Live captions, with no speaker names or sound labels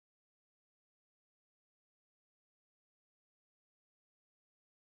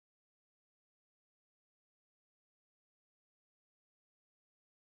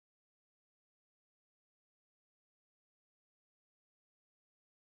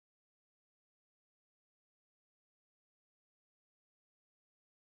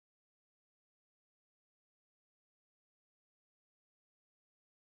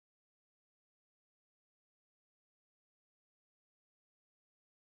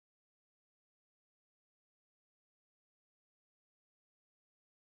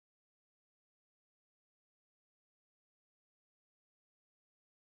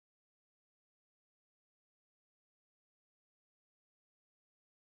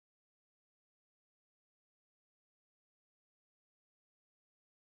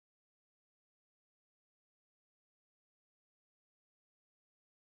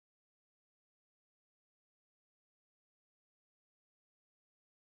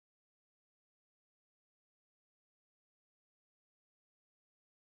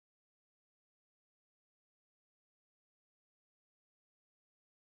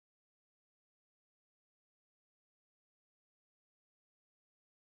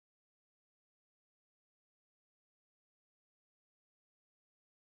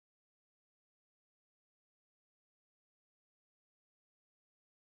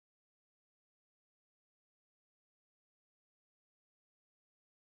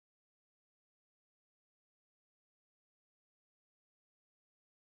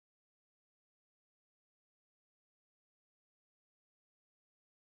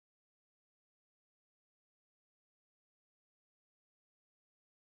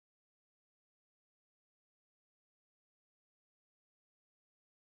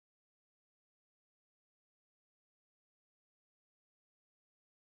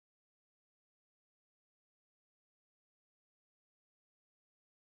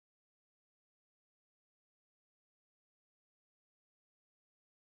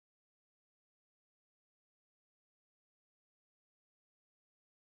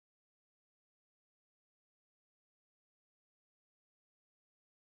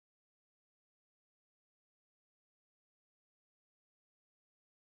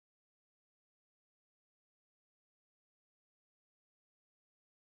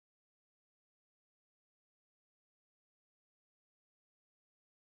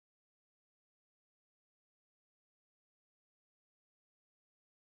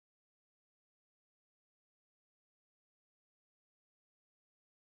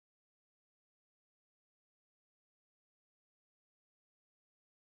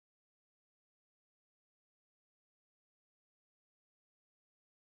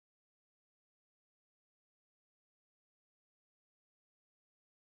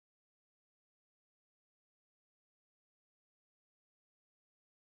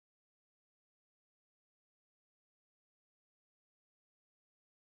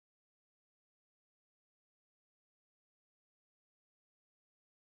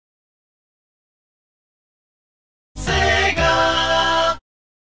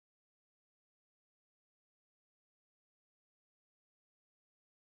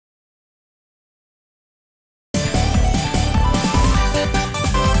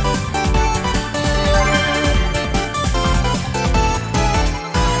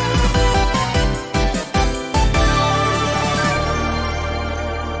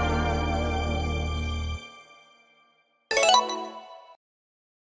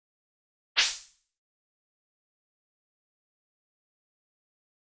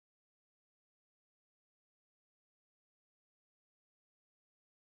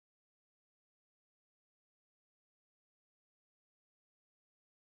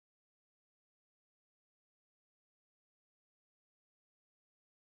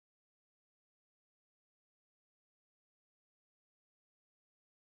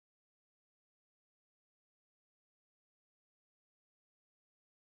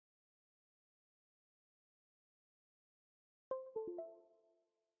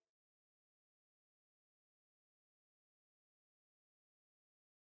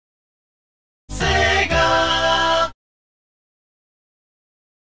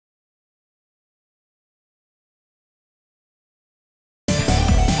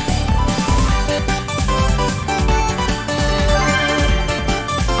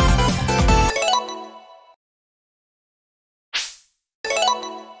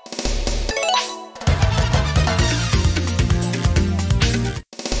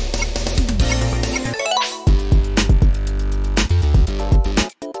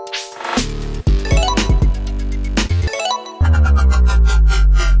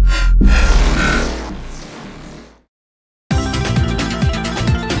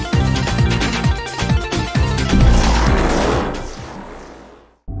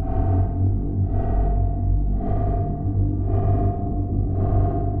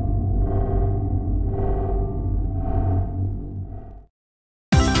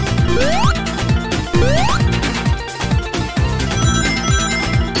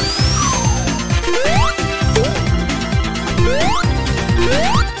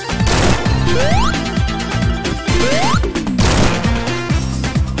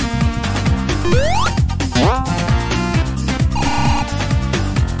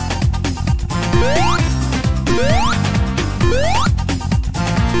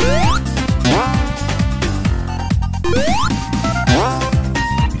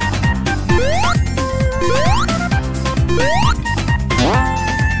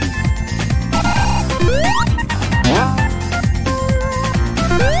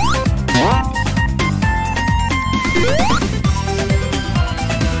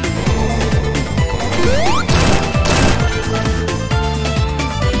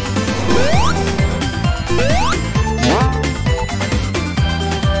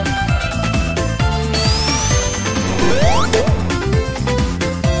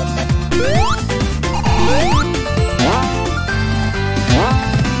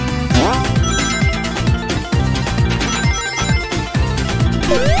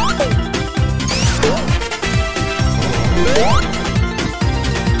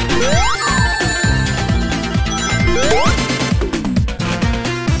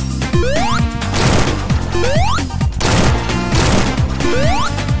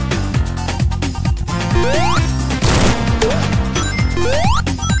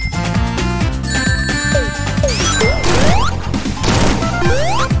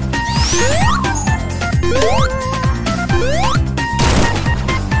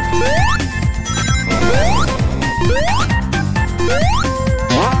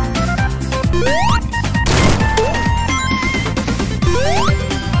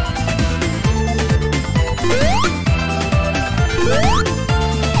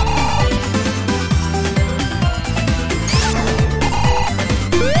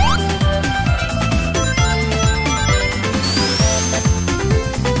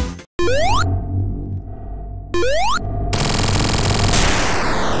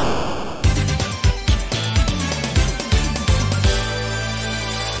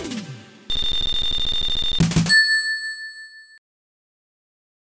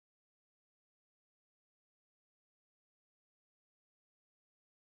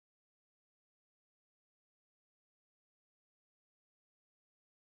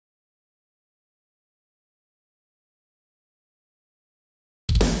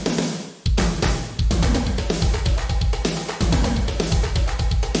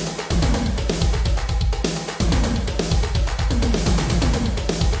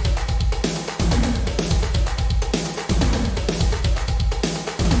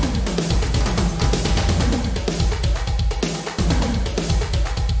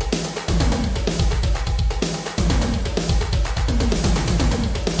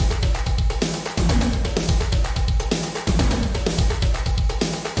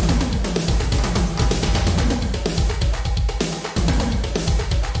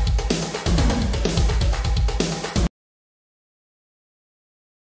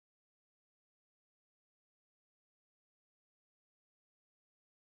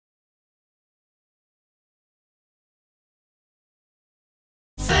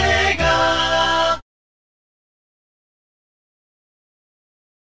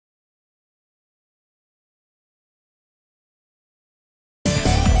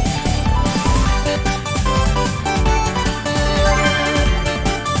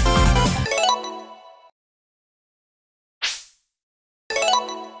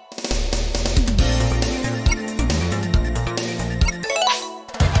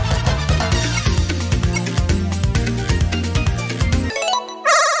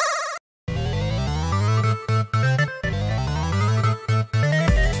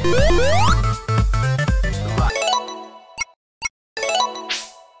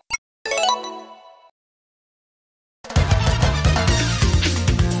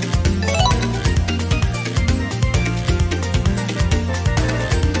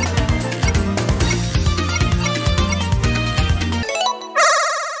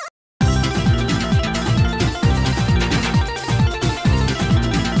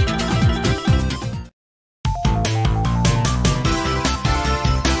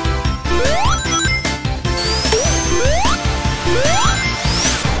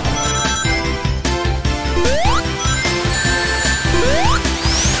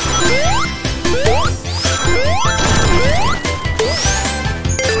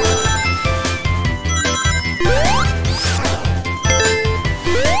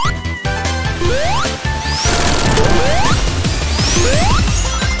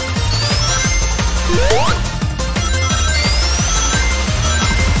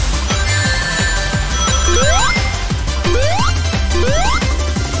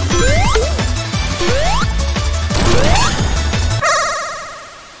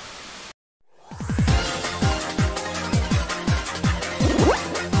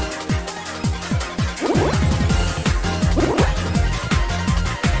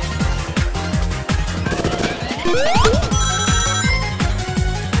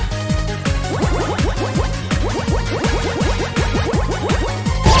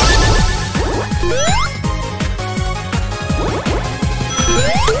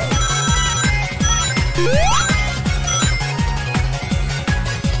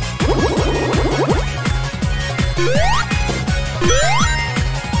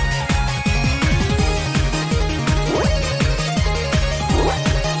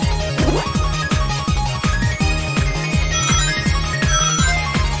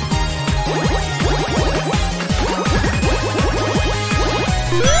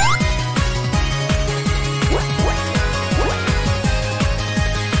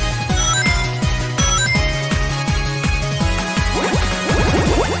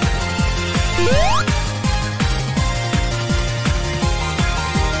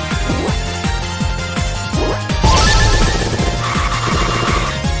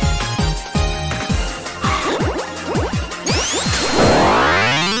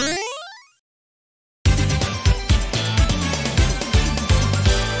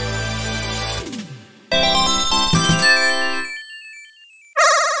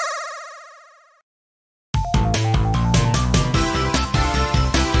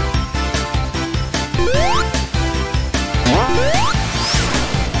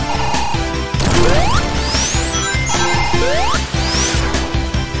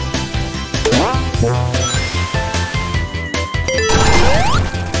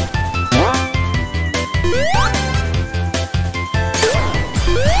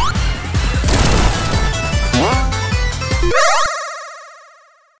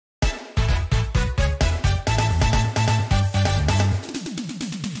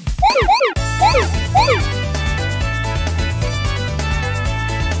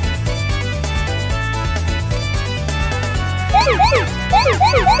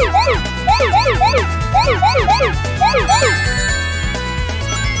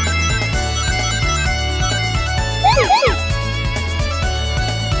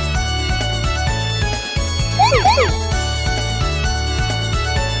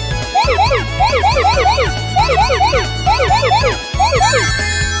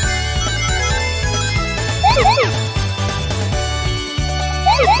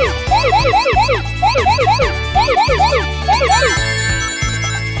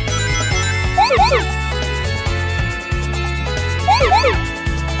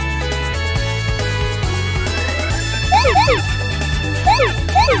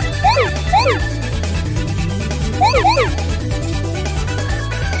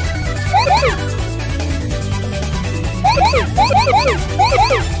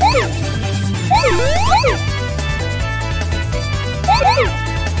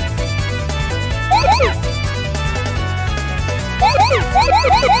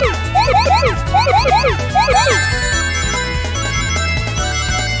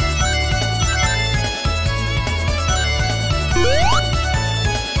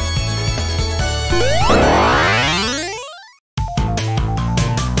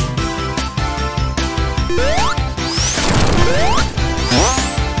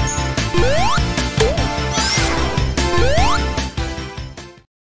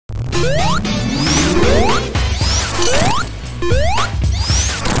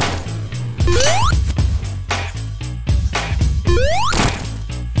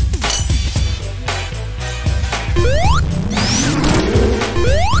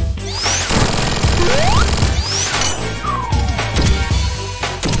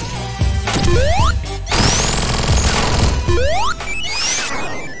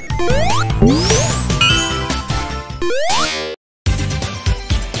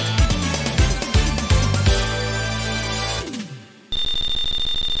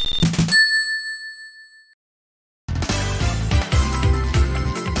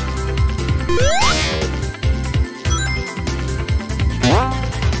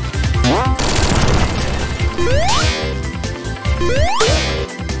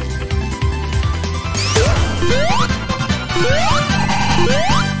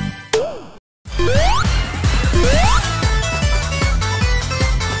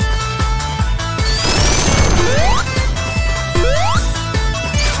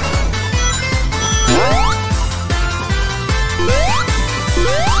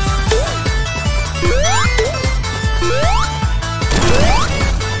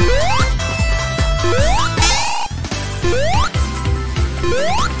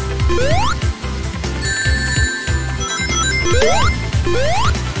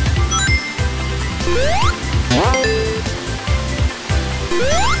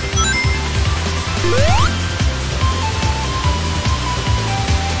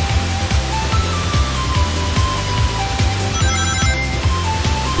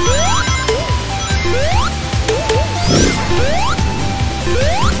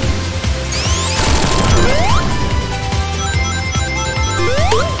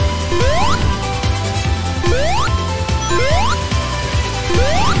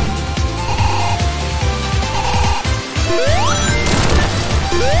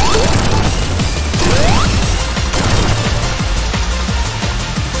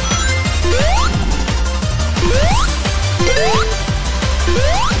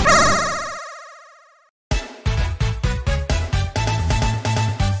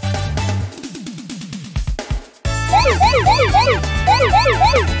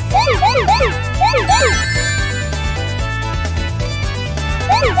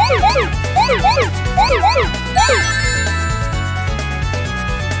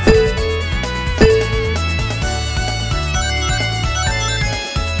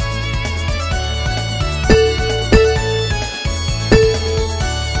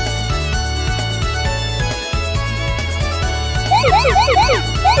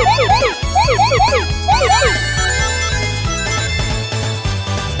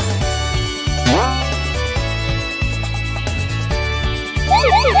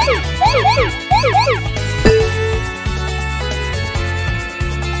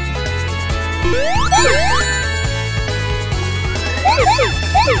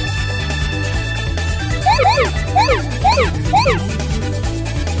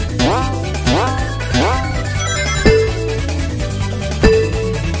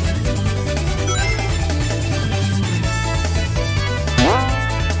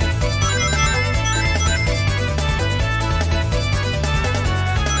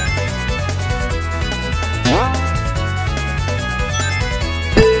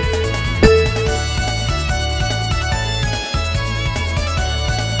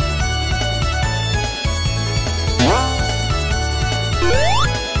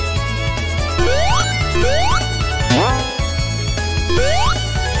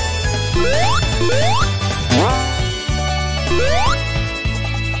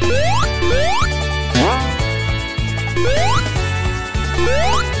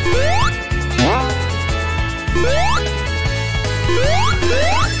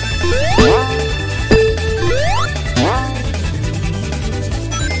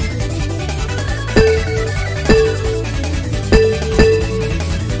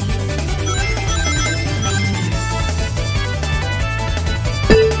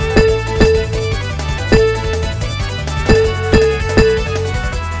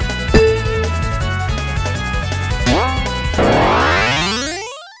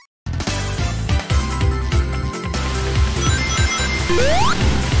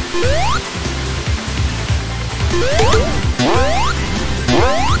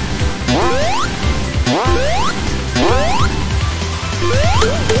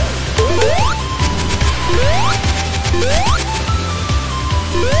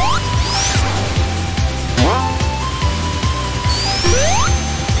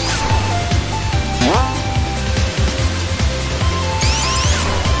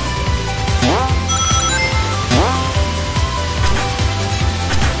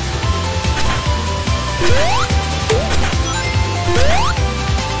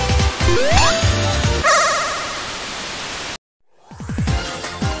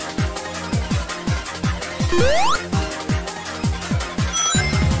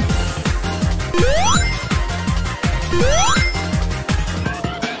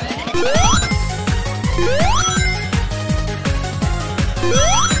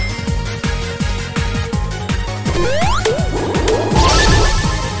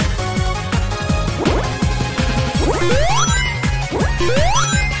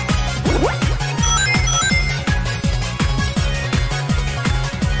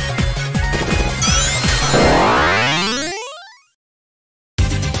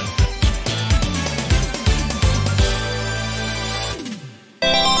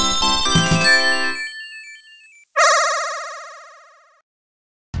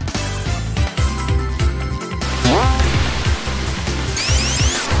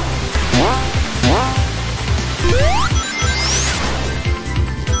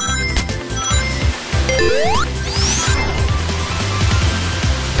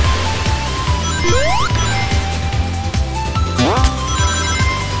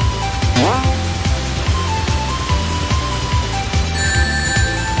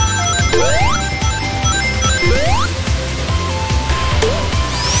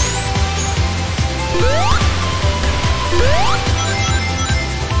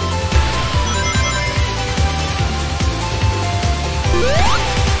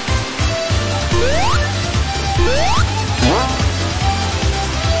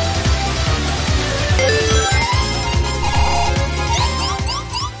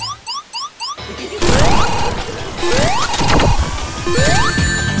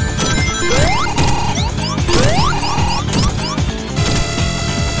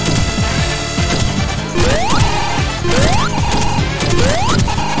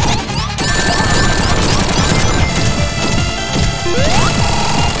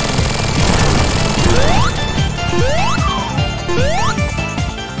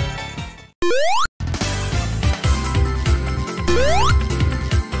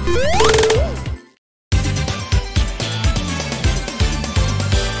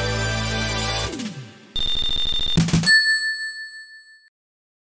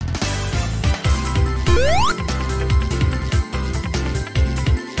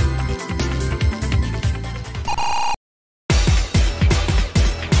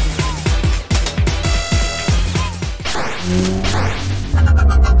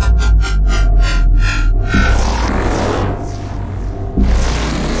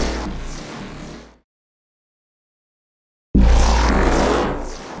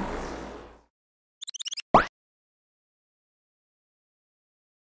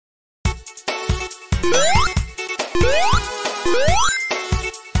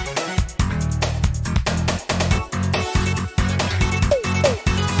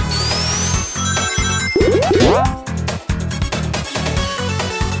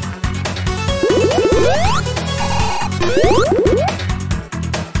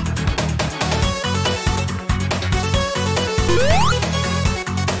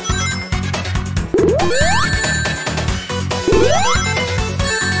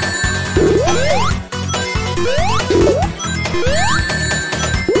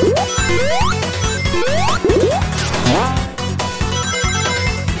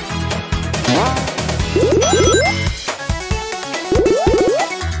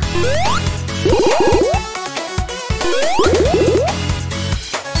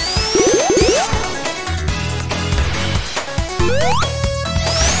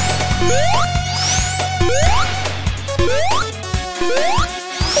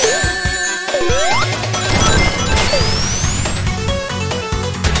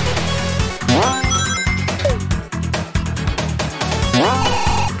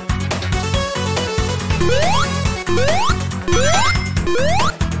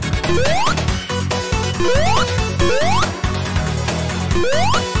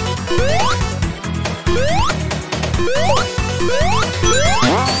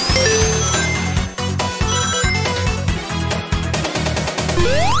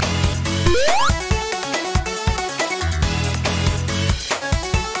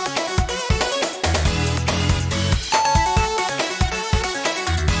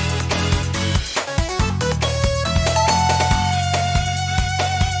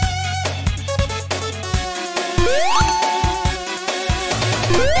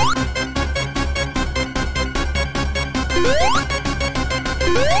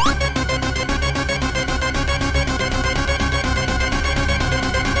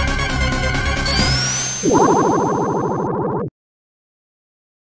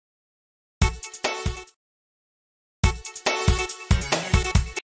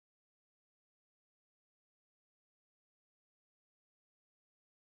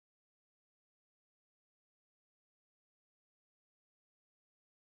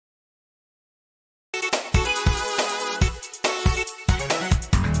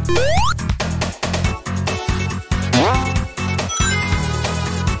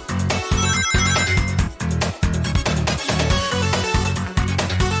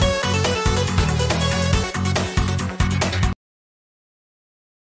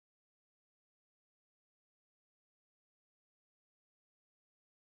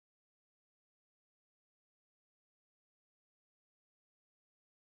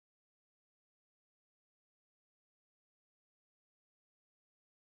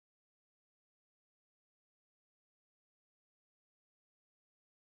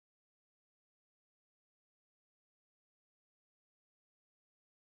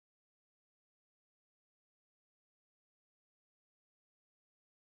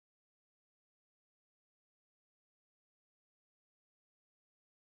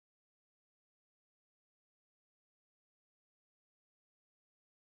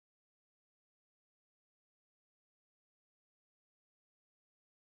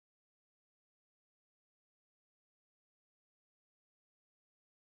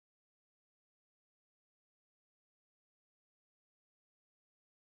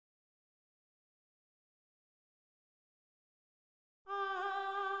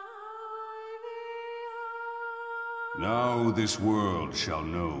Now this world shall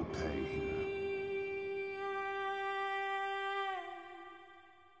know pain.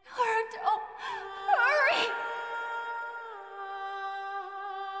 Naruto, hurry!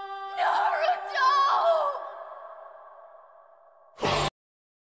 Naruto!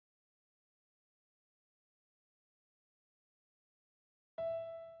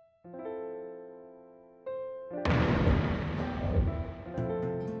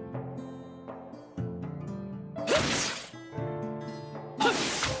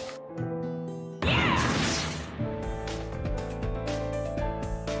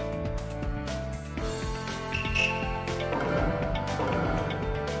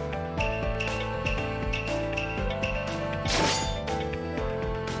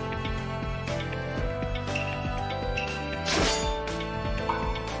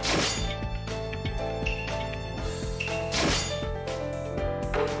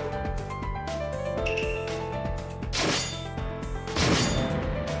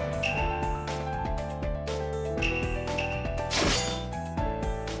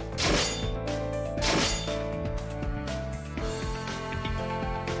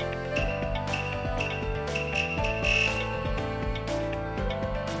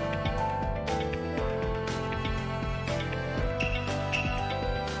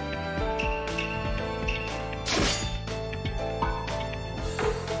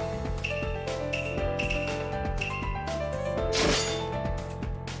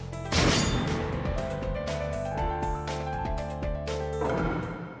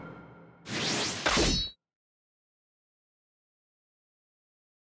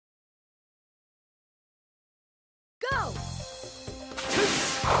 Go!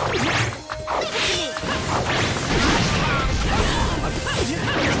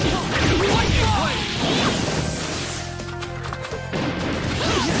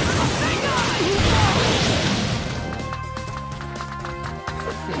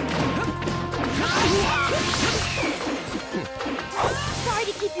 Sorry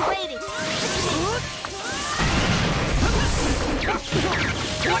to keep you waiting.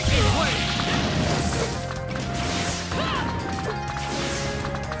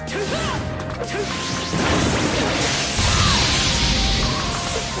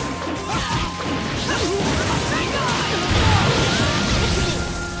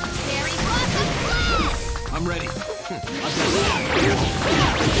 I'm ready.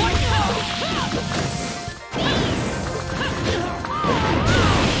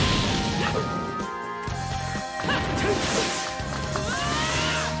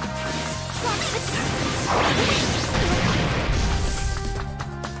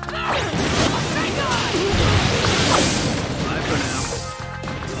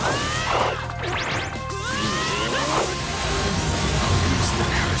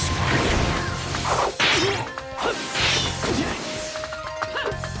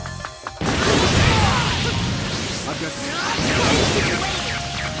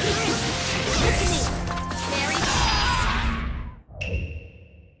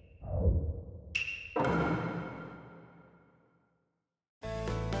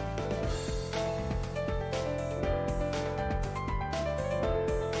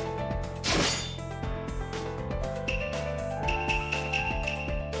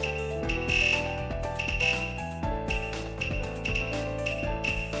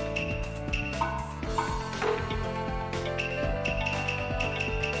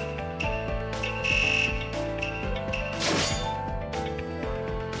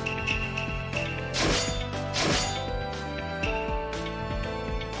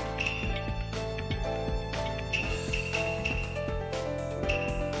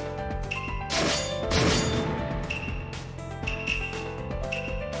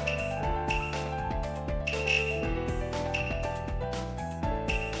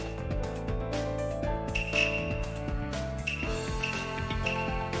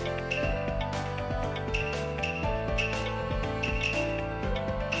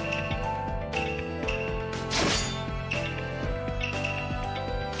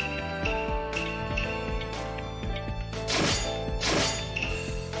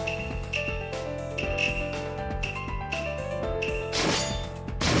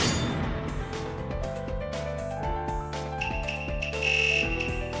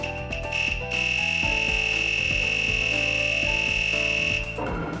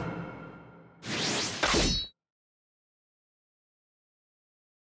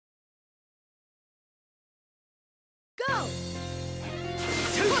 Go!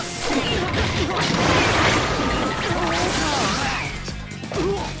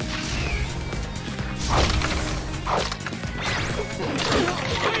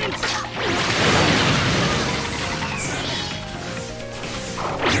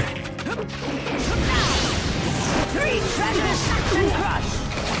 Three treasures and crush!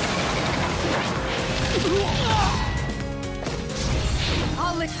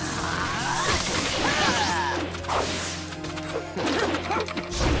 I'll let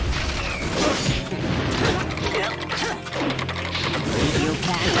You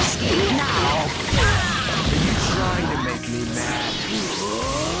can't escape now! Are you trying to make me mad?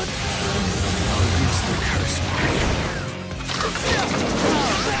 I'll use the curse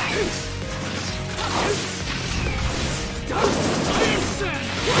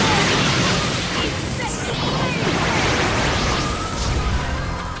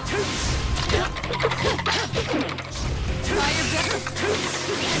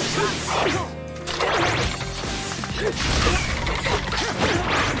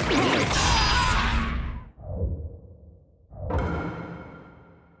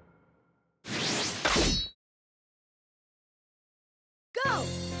go!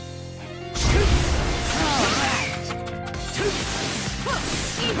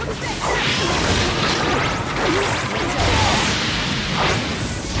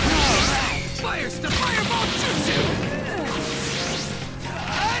 Fires to fireball jutsu!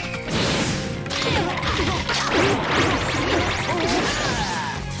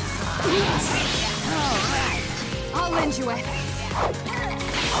 I'll lend you it.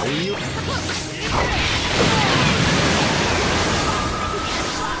 Are you?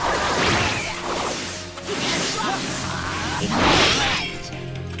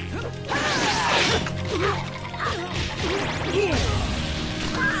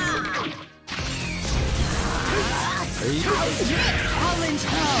 I'll lend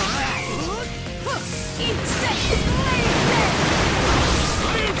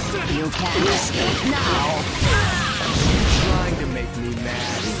You can't escape now! Trying to make me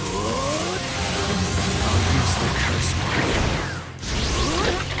mad. I'll use the curse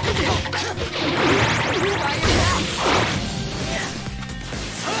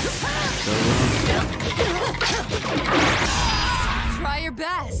Try your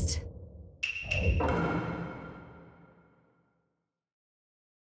best.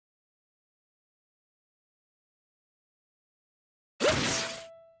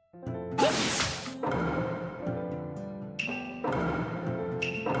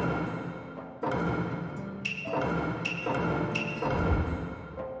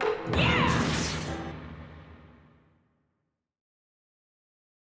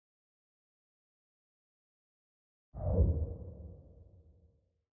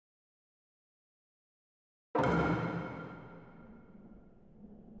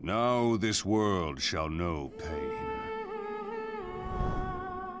 Now this world shall know pain.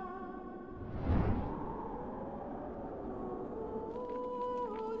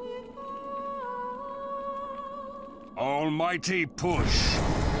 Almighty push!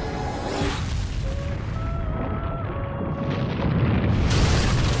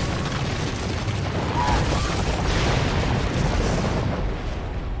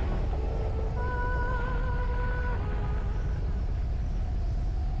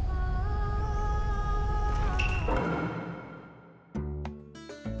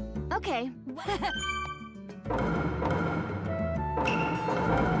 Okay.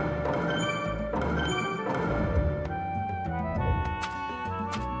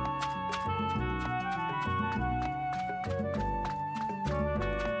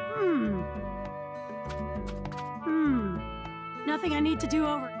 Nothing I need to do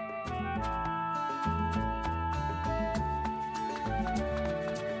over.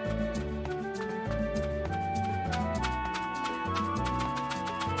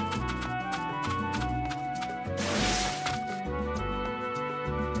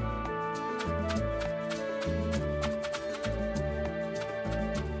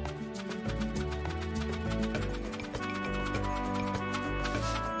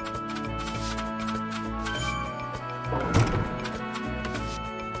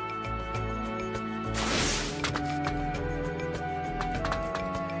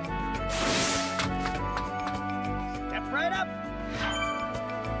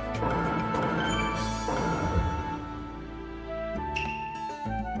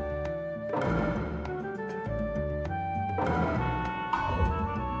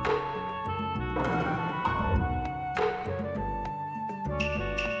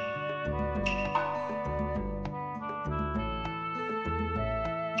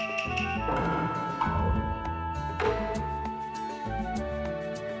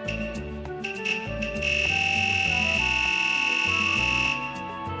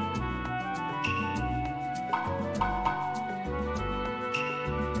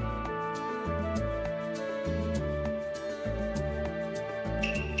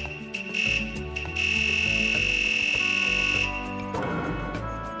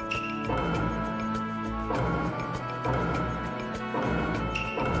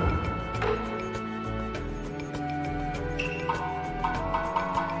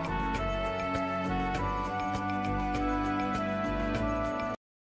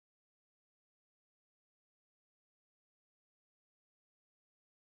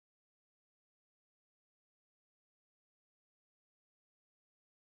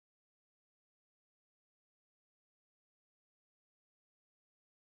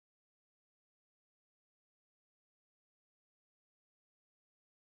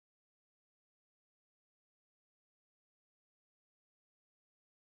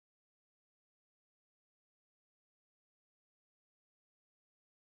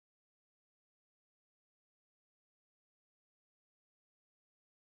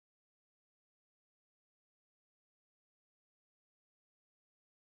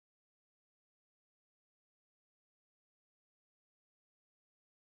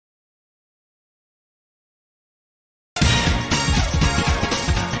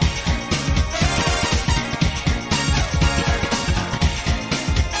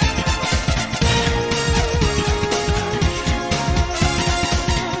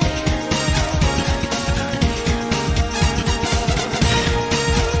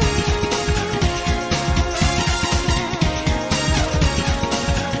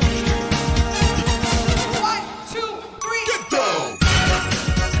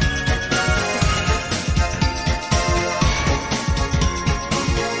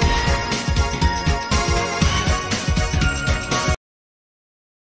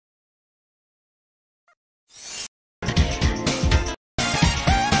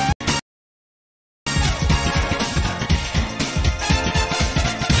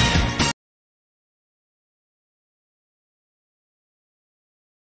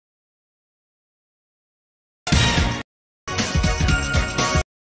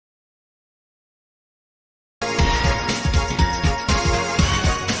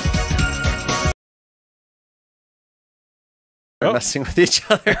 We're messing with each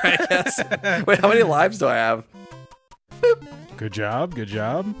other, I guess. Wait, how many lives do I have? Good job, good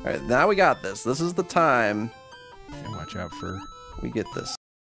job. All right, now we got this. This is the time And watch out for... we get this.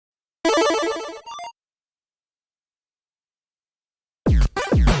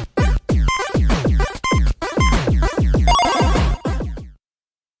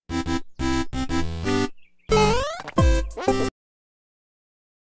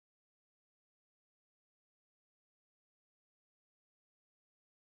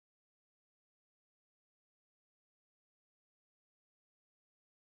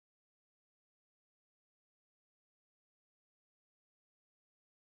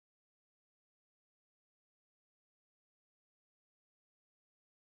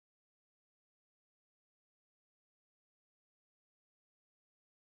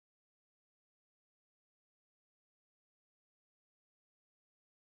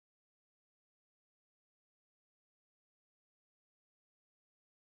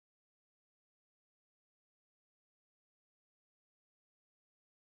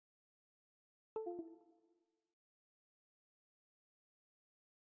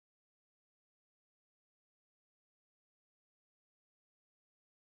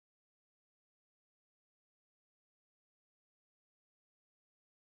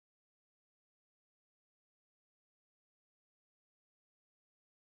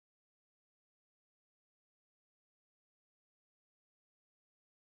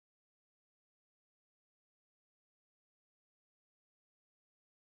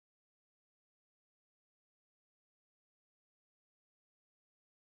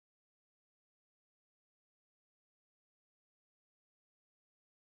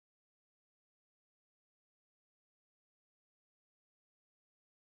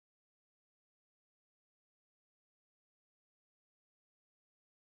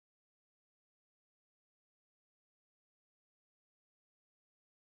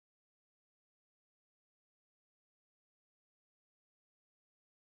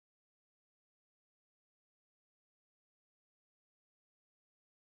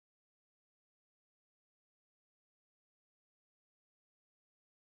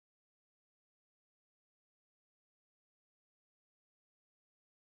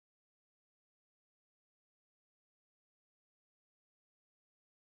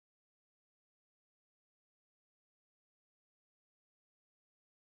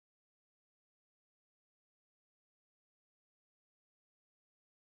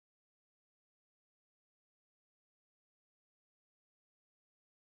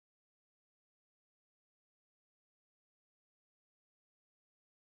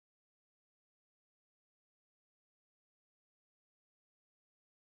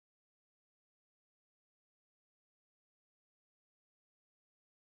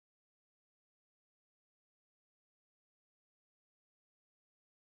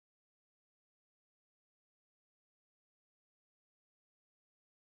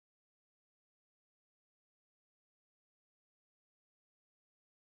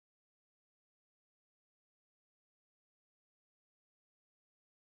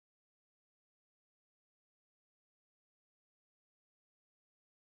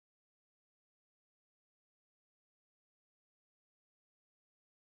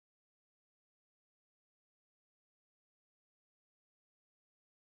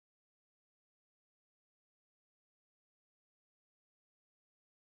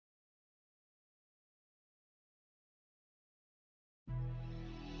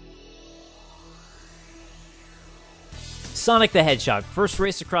 Sonic the Hedgehog first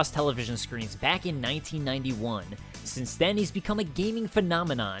raced across television screens back in 1991. Since then, he's become a gaming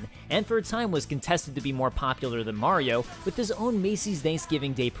phenomenon, and for a time was contested to be more popular than Mario with his own Macy's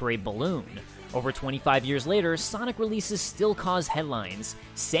Thanksgiving Day Parade balloon. Over 25 years later, Sonic releases still cause headlines.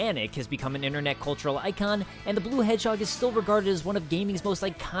 Sonic has become an internet cultural icon, and the Blue Hedgehog is still regarded as one of gaming's most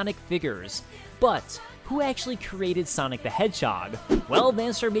iconic figures. But who actually created Sonic the Hedgehog? Well, the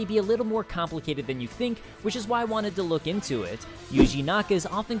answer may be a little more complicated than you think, which is why I wanted to look into it. Yuji Naka is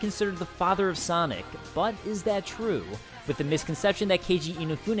often considered the father of Sonic, but is that true? With the misconception that Keiji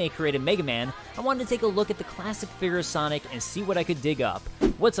Inafune created Mega Man, I wanted to take a look at the classic figure of Sonic and see what I could dig up.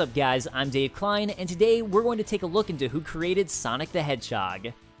 What's up guys, I'm Dave Klein, and today we're going to take a look into who created Sonic the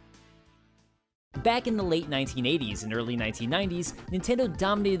Hedgehog. Back in the late 1980s and early 1990s, Nintendo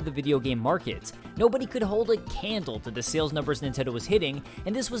dominated the video game market. Nobody could hold a candle to the sales numbers Nintendo was hitting,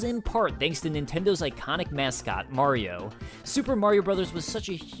 and this was in part thanks to Nintendo's iconic mascot, Mario. Super Mario Bros. Was such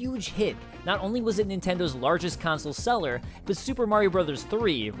a huge hit. Not only was it Nintendo's largest console seller, but Super Mario Bros.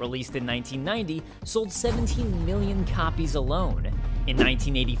 3, released in 1990, sold 17 million copies alone. In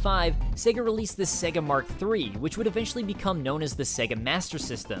 1985, Sega released the Sega Mark III, which would eventually become known as the Sega Master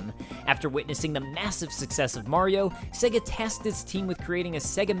System. After witnessing the massive success of Mario, Sega tasked its team with creating a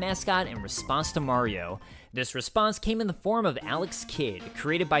Sega mascot in response to Mario. This response came in the form of Alex Kidd,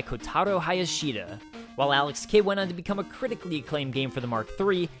 created by Kotaro Hayashida. While Alex Kidd went on to become a critically acclaimed game for the Mark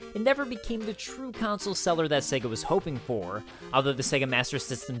III, it never became the true console seller that Sega was hoping for. Although the Sega Master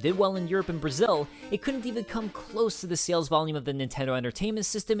System did well in Europe and Brazil, it couldn't even come close to the sales volume of the Nintendo Entertainment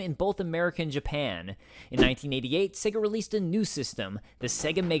System in both America and Japan. In 1988, Sega released a new system, the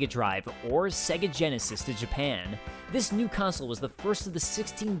Sega Mega Drive, or Sega Genesis, to Japan. This new console was the first of the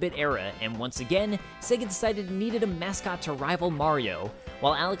 16-bit era, and once again, Sega decided it needed a mascot to rival Mario.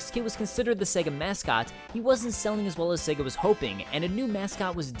 While Alex Kidd was considered the Sega mascot, he wasn't selling as well as Sega was hoping, and a new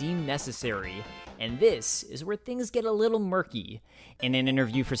mascot was deemed necessary. And this is where things get a little murky. In an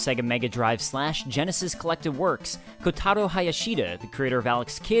interview for Sega Mega Drive / Genesis Collected Works, Kotaro Hayashida, the creator of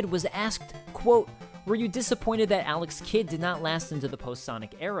Alex Kidd, was asked, quote, "Were you disappointed that Alex Kidd did not last into the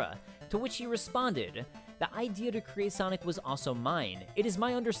post-Sonic era?" To which he responded, "The idea to create Sonic was also mine. It is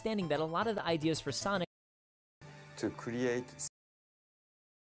my understanding that a lot of the ideas for Sonic to create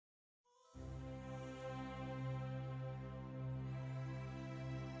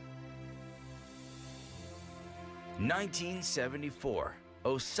 1974,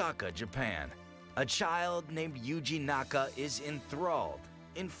 Osaka, Japan. A child named Yuji Naka is enthralled,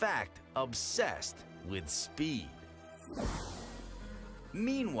 in fact, obsessed with speed.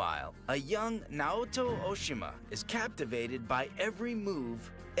 Meanwhile, a young Naoto Oshima is captivated by every move,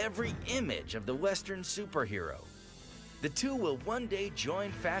 every image of the Western superhero. The two will one day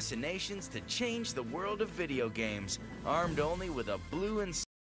join fascinations to change the world of video games, armed only with a blue and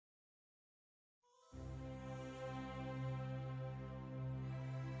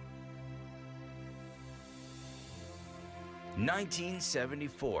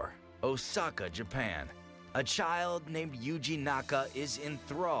 1974, Osaka, Japan. A child named Yuji Naka is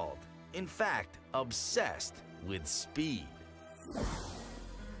enthralled, in fact, obsessed with speed.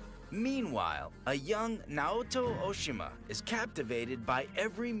 Meanwhile, a young Naoto Oshima is captivated by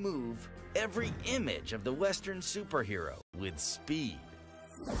every move, every image of the Western superhero with speed.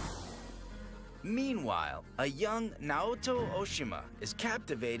 Meanwhile, a young Naoto Oshima is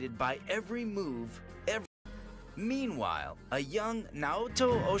captivated by every move, Meanwhile, a young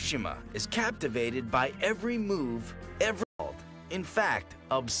Naoto Oshima is captivated by every move, in fact,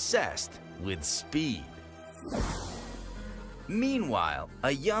 obsessed with speed. Meanwhile,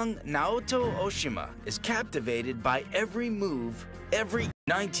 a young Naoto Oshima is captivated by every move,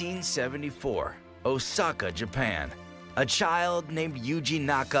 1974, Osaka, Japan. A child named Yuji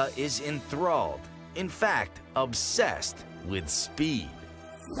Naka is enthralled, in fact, obsessed with speed.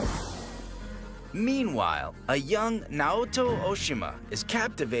 Meanwhile, a young Naoto Oshima is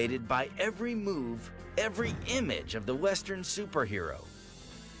captivated by every move, every image of the Western superhero.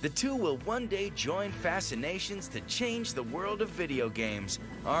 The two will one day join fascinations to change the world of video games,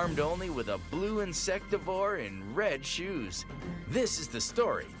 armed only with a blue insectivore and red shoes. This is the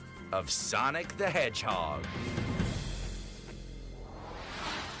story of Sonic the Hedgehog.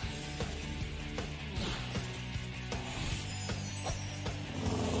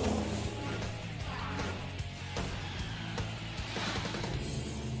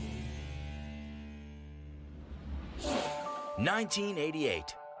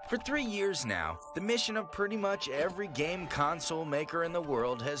 (1988). For 3 years now, the mission of pretty much every game console maker in the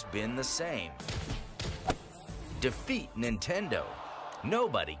world has been the same. Defeat Nintendo.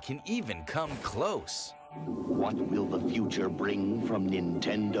 Nobody can even come close. What will the future bring from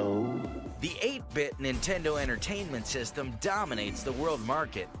Nintendo? The 8-bit Nintendo Entertainment System dominates the world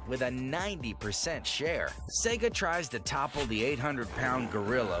market with a 90% share. Sega tries to topple the 800-pound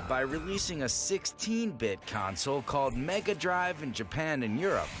gorilla by releasing a 16-bit console called Mega Drive in Japan and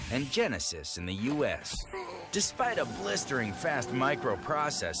Europe, and Genesis in the US. Despite a blistering fast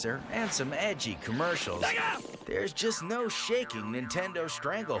microprocessor and some edgy commercials, there's just no shaking Nintendo's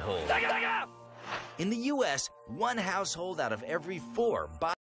stranglehold. In the US, one household out of every 4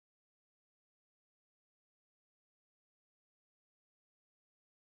 buys